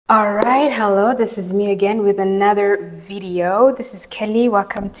All right, hello, this is me again with another video. This is Kelly.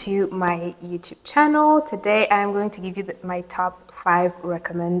 Welcome to my YouTube channel. Today I'm going to give you my top 5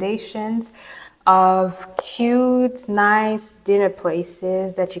 recommendations of cute, nice dinner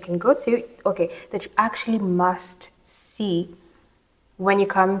places that you can go to, okay, that you actually must see when you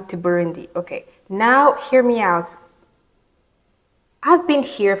come to Burundi. Okay, now hear me out. I've been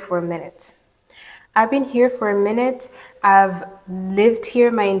here for a minute. I've lived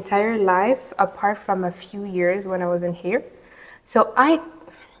here my entire life, apart from a few years when I wasn't here. So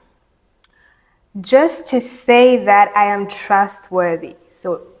just to say that I am trustworthy.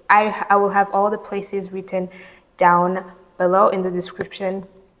 So I will have all the places written down below in the description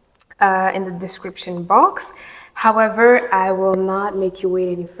box. However, I will not make you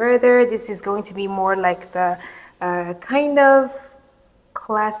wait any further. This is going to be more like the kind of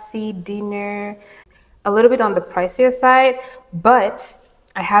classy dinner, a little bit on the pricier side, but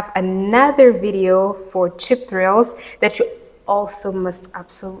I have another video for chip thrills that you also must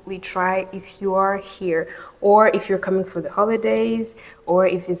absolutely try if you are here, or if you're coming for the holidays, or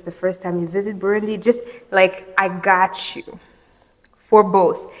if it's the first time you visit Burundi. Just like, I got you for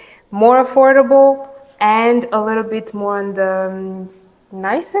both, more affordable and a little bit more on the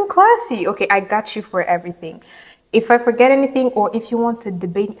nice and classy. Okay, I got you for everything. If I forget anything, or if you want to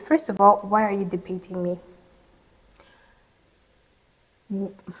debate, first of all, why are you debating me?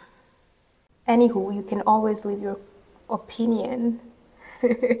 Anywho, you can always leave your opinion.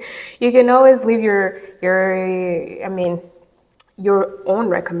 You can always leave your own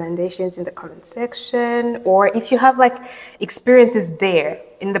recommendations in the comment section, or if you have like experiences there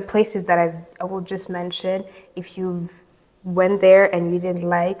in the places that I will just mention. If you've went there and you didn't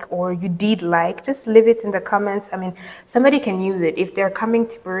like, or you did like, just leave it in the comments. I mean, somebody can use it. If they're coming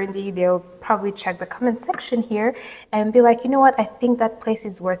to Burundi, they'll probably check the comment section here and be like, you know what, I think that place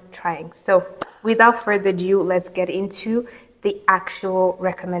is worth trying. So without further ado, let's get into the actual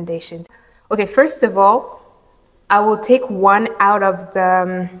recommendations. Okay, first of all, I will take one out of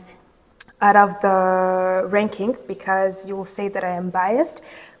the ranking, because you will say that I am biased,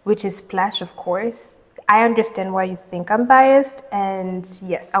 which is Splash, of course. I understand why you think I'm biased, and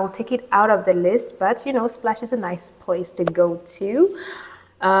yes, I will take it out of the list, but you know, Splash is a nice place to go to,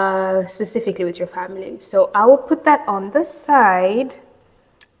 specifically with your family. So I will put that on the side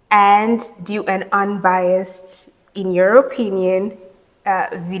and do an unbiased, in your opinion,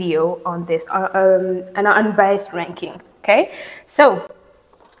 video on this, an unbiased ranking. Okay, so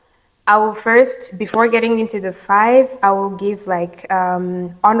I will first, before getting into the 5, I will give like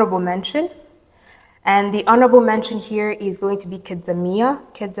honorable mention. And the honorable mention here is going to be Kedzamia.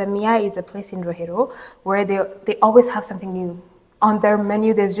 Kedzamia is a place in Rohero where they always have something new. On their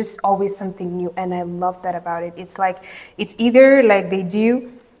menu, there's just always something new, and I love that about it. It's like, it's either like they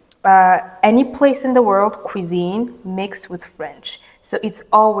do any place in the world cuisine mixed with French. So it's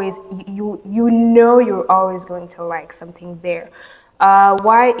always, you know, you're always going to like something there.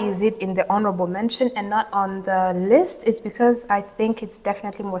 Why is it in the honorable mention and not on the list? It's because I think it's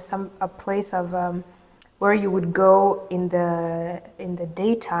definitely more a place of where you would go in the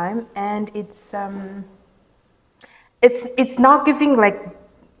daytime, and it's not giving like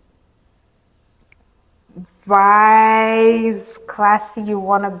vibes classy. You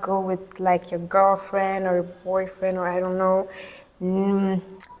want to go with like your girlfriend or your boyfriend, or I don't know.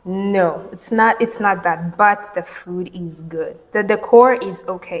 No, it's not that, but the food is good. The decor is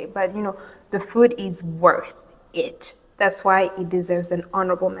okay, but you know, the food is worth it. That's why it deserves an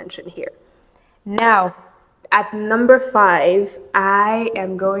honorable mention here. Now, at number 5, I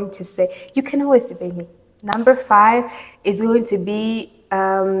am going to say, you can always debate me. Number 5 is going to be,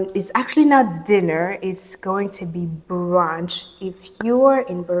 it's actually not dinner, it's going to be brunch. If you are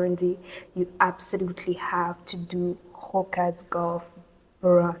in Burundi, you absolutely have to do Hoka's Golf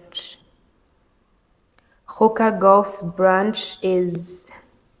brunch. Hoka Golf's brunch is,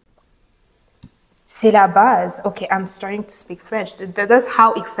 c'est la base. Okay, I'm starting to speak French. That's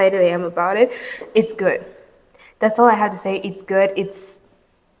how excited I am about it. It's good. That's all I have to say. It's good. It's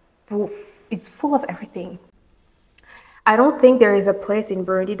full of everything. I don't think there is a place in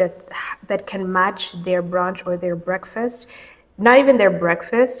Burundi that can match their brunch or their breakfast. Not even their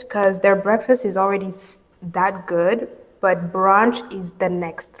breakfast, because their breakfast is already that good, but brunch is the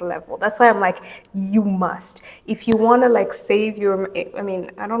next level. That's why I'm like, you must. If you want to like save your, I mean,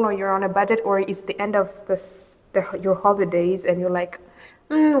 I don't know, you're on a budget, or it's the end of your holidays and you're like,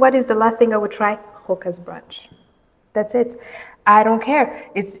 what is the last thing I would try? Hoka's brunch. That's it. I don't care.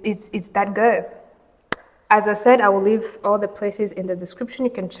 It's that good. As I said, I will leave all the places in the description.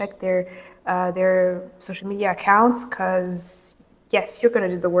 You can check their social media accounts, because yes, you're gonna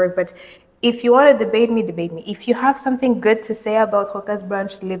do the work, but if you want to debate me, debate me. If you have something good to say about Hoka's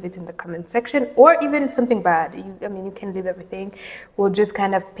branch, leave it in the comment section, or even something bad. I mean, you can leave everything. We'll just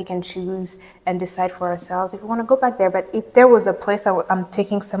kind of pick and choose and decide for ourselves if we want to go back there. But if there was a place I'm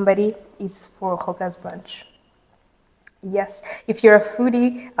taking somebody, it's for Hoka's branch. Yes, if you're a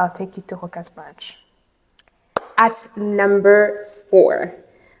foodie, I'll take you to Hoka's branch. At number 4.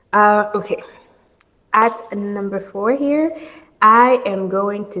 Okay. At number 4 here, I am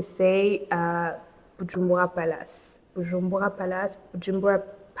going to say Bujumbura Palace. Bujumbura Palace, Bujumbura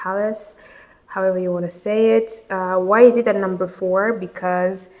Palace, however you want to say it. Why is it at number 4?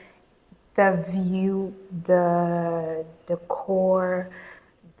 Because the view, the decor,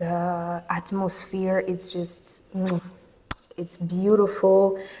 the atmosphere, it's just it's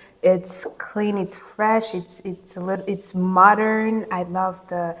beautiful, it's clean, it's fresh, it's modern. I love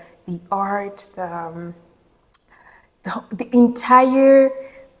the art, the entire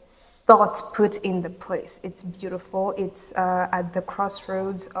thought put in the place. It's beautiful. It's at the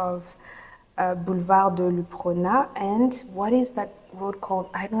crossroads of Boulevard de Luprona, and what is that road called?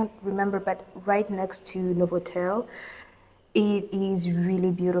 I don't remember, but right next to Novotel. It is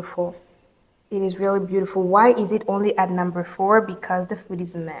really beautiful. It is really beautiful. Why is it only at number 4? Because the food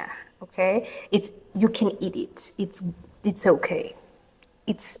is meh. Okay, it's you can eat it. It's okay.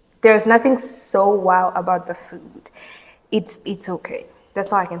 There's nothing so wow about the food. It's okay.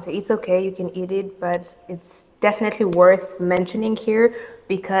 That's all I can say. It's okay. You can eat it, but it's definitely worth mentioning here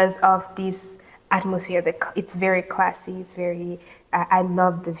because of this atmosphere. It's very classy. It's very. I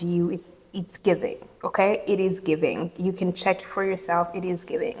love the view. It's giving. Okay, it is giving. You can check for yourself. It is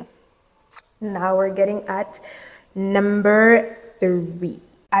giving. Now we're getting at number 3.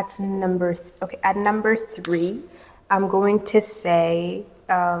 At number 3, I'm going to say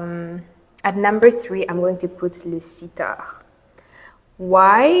at number 3 I'm going to put Le Sitar.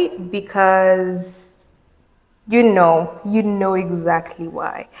 Why? Because you know exactly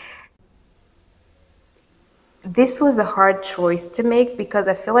why. This was a hard choice to make because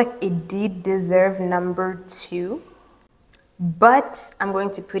I feel like it did deserve number 2. But I'm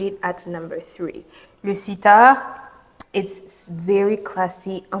going to put it at number 3. Le Sitar, it's very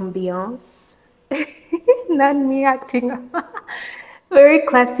classy ambiance. Not me acting. Very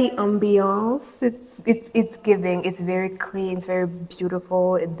classy ambiance. It's giving. It's very clean. It's very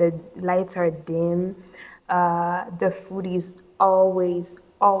beautiful. The lights are dim. The food is always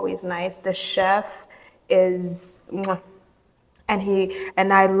nice. The chef is mwah,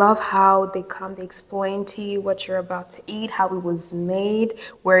 and I love how they explain to you what you're about to eat, how it was made,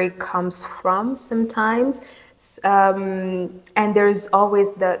 where it comes from sometimes. And there's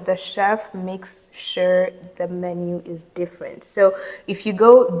always the chef makes sure the menu is different. So if you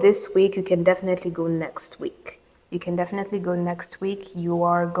go this week, you can definitely go next week. You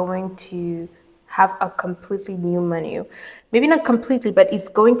are going to have a completely new menu. Maybe not completely, but it's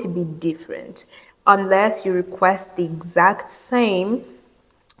going to be different unless you request the exact same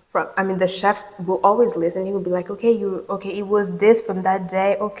from, I mean, the chef will always listen. He will be like, okay, it was this from that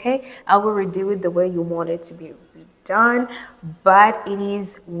day. Okay, I will redo it the way you want it to be done, but it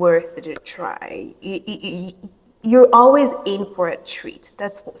is worth the try. You're always in for a treat.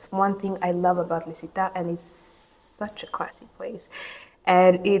 That's one thing I love about Le Sitar, and it's such a classy place.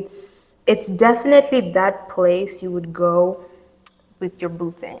 And it's definitely that place you would go with your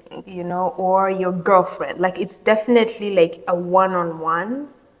boo thing, or your girlfriend. Like, it's definitely like a one-on-one.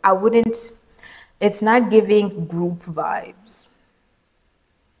 It's not giving group vibes.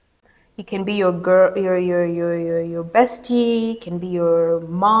 It can be your girl, your bestie, it can be your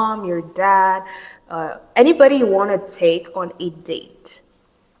mom, your dad, anybody you want to take on a date.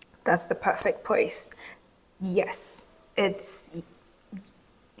 That's the perfect place. Yes,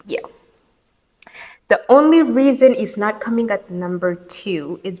 yeah. The only reason it's not coming at number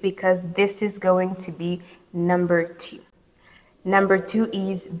 2 is because this is going to be number 2. Number 2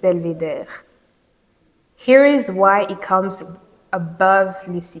 is Belvedere. Here is why it comes above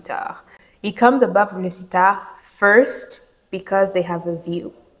Le Sitar. It comes above Le Sitar first because they have a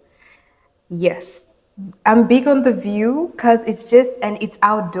view. Yes, I'm big on the view because it's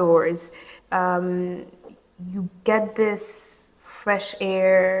outdoors. You get this fresh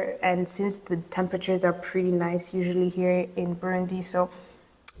air, and since the temperatures are pretty nice usually here in Burundi, so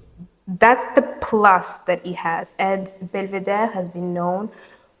that's the plus that it has. And Belvedere has been known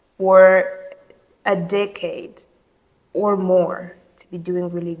for a decade or more to be doing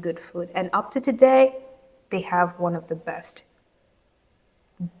really good food, and up to today they have one of the best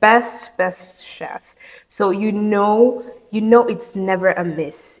chef. So you know it's never a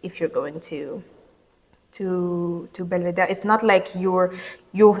miss if you're going to to Belvedere. It's not like you're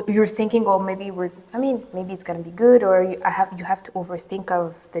thinking, oh, maybe maybe it's gonna be good, or you have to overthink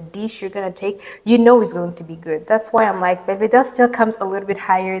of the dish you're gonna take. You know it's going to be good. That's why I'm like Belvedere still comes a little bit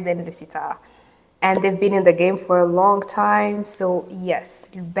higher than Lucita, and they've been in the game for a long time. So yes,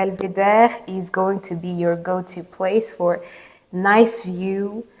 Belvedere is going to be your go-to place for nice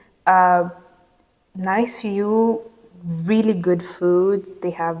view, nice view, really good food.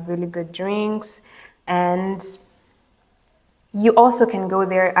 They have really good drinks, and you also can go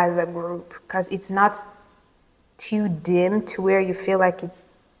there as a group because it's not too dim to where you feel like it's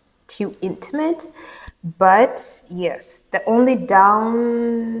too intimate. But yes, the only the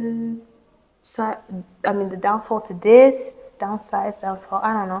downfall to this, downfall,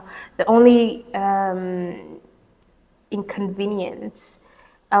 I don't know. The only inconvenience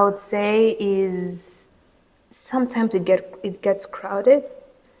I would say is sometimes it gets crowded,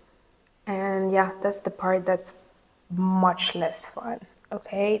 and yeah, that's the part that's much less fun.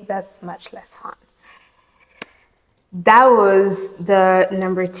 Okay, that's much less fun. That was the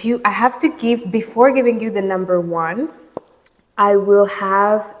number two. I have to give, before giving you the number one, I will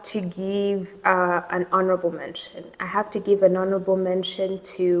have to give an honorable mention. I have to give an honorable mention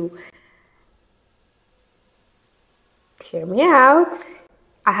to, hear me out.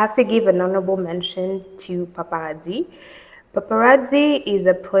 I have to give an honorable mention to Paparazzi. Paparazzi is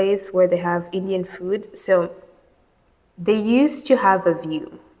a place where they have Indian food. So they used to have a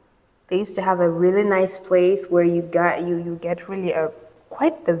view. They used to have a really nice place where you get really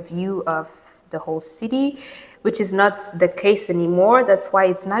quite the view of the whole city, which is not the case anymore. That's why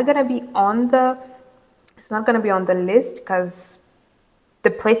it's not gonna be on the list because the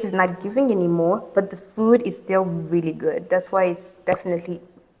place is not giving anymore, but the food is still really good. That's why it's definitely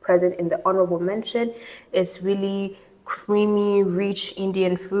present in the honorable mention. It's really creamy, rich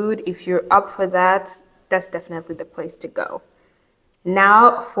Indian food. If you're up for that, that's definitely the place to go.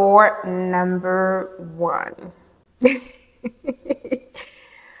 Now for number one.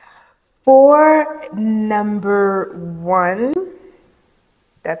 For number one,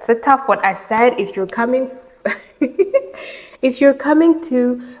 that's a tough one. I said if you're coming, if you're coming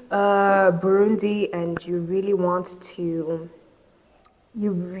to Burundi and you really want to,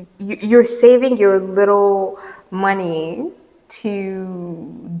 you're saving your little money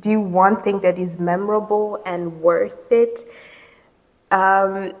to do one thing that is memorable and worth it,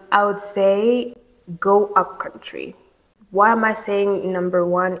 I would say go up country. Why am I saying number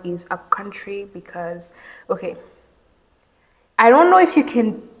one is up country? Because, okay, I don't know if you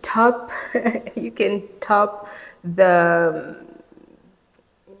can top you can top the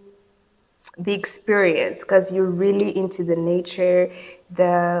experience because you're really into the nature.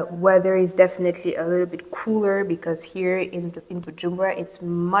 The weather is definitely a little bit cooler because here in Bujumbura it's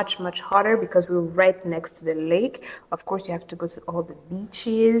much hotter because we're right next to the lake. Of course, you have to go to all the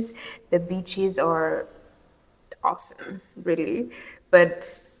beaches. The beaches are awesome, really. But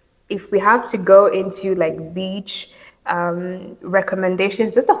if we have to go into like beach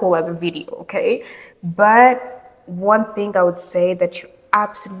recommendations, that's a whole other video, okay? But one thing I would say that you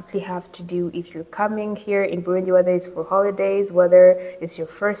absolutely have to do if you're coming here in Burundi, whether it's for holidays, whether it's your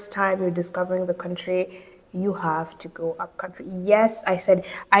first time you're discovering the country, you have to go up country. Yes, I said,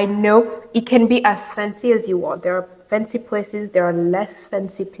 I know it can be as fancy as you want. There are fancy places, there are less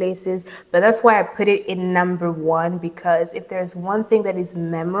fancy places, but that's why I put it in number one, because if there's one thing that is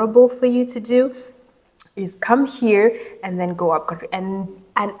memorable for you to do, is come here and then go up country. And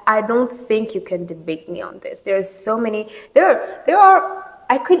I don't think you can debate me on this. There's so many, there are,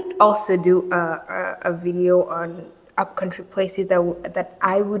 I could also do a video on upcountry places that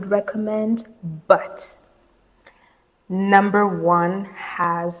I would recommend, but number one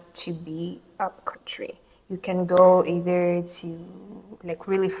has to be upcountry. You can go either to like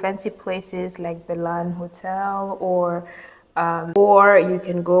really fancy places like the Lan Hotel, or you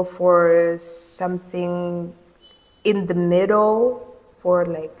can go for something in the middle for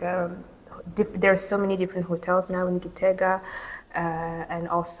like there are so many different hotels now in Gitega, and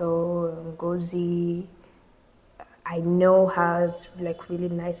also Ngozi I know has like really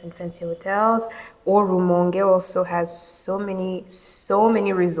nice and fancy hotels, or Rumonge also has so many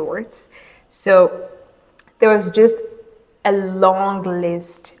resorts. So there was just a long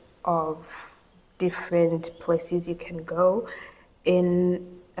list of different places you can go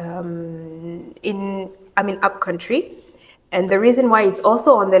in upcountry. And the reason why it's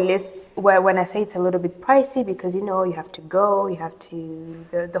also on the list, where when I say it's a little bit pricey, because you know you have to go, you have to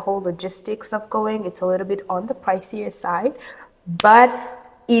the whole logistics of going, it's a little bit on the pricier side. But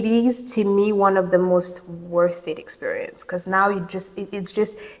it is to me one of the most worth it experience, because now it's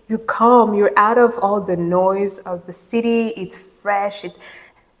just you're calm, you're out of all the noise of the city. It's fresh. It's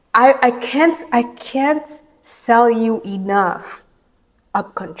I can't sell you enough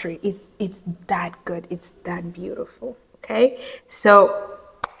up country. It's that good. It's that beautiful. Okay, so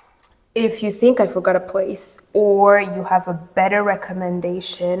if you think I forgot a place or you have a better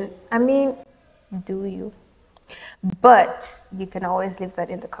recommendation, I mean, do you? But you can always leave that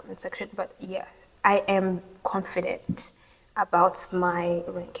in the comment section. But yeah, I am confident about my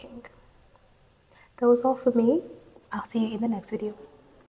ranking. That was all for me. I'll see you in the next video.